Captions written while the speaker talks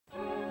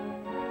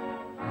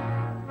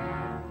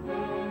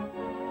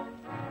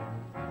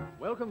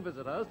Welcome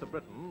visitors to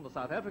Britain. The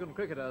South African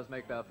cricketers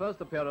make their first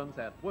appearance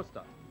at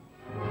Worcester.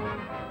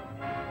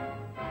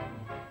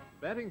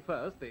 Batting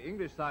first, the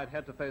English side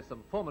had to face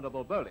some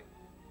formidable bowling.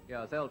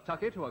 Here's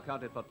Tuckett, who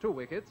accounted for 2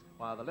 wickets,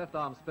 while the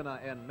left-arm spinner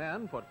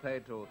Mann put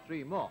paid to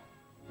 3 more.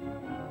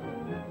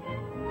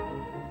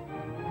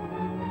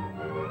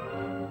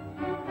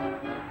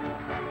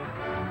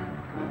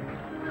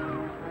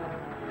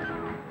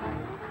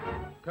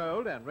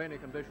 Cold and rainy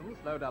conditions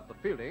slowed up the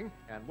fielding,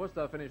 and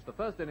Worcester finished the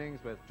first innings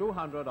with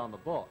 200 on the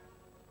board.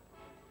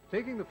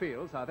 Taking the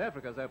field, South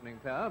Africa's opening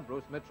pair,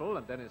 Bruce Mitchell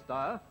and Dennis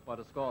Dyer, were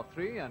to score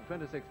 3 and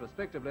 26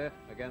 respectively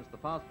against the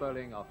fast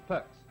bowling of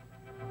Perks.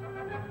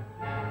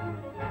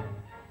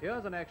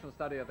 Here's an action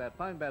study of that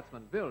fine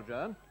batsman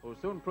Viljoen, who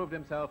soon proved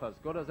himself as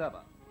good as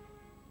ever.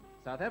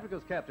 South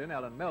Africa's captain,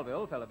 Alan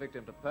Melville, fell a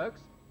victim to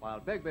Perks,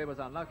 while Begbie was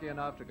unlucky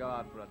enough to go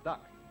out for a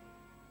duck.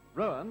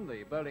 Rowan,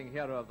 the bowling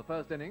hero of the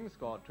first innings,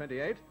 scored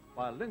 28,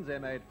 while Lindsay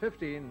made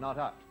 15 not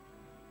out.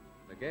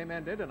 The game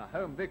ended in a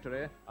home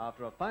victory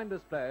after a fine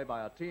display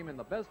by a team in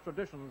the best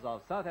traditions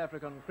of South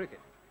African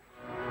cricket.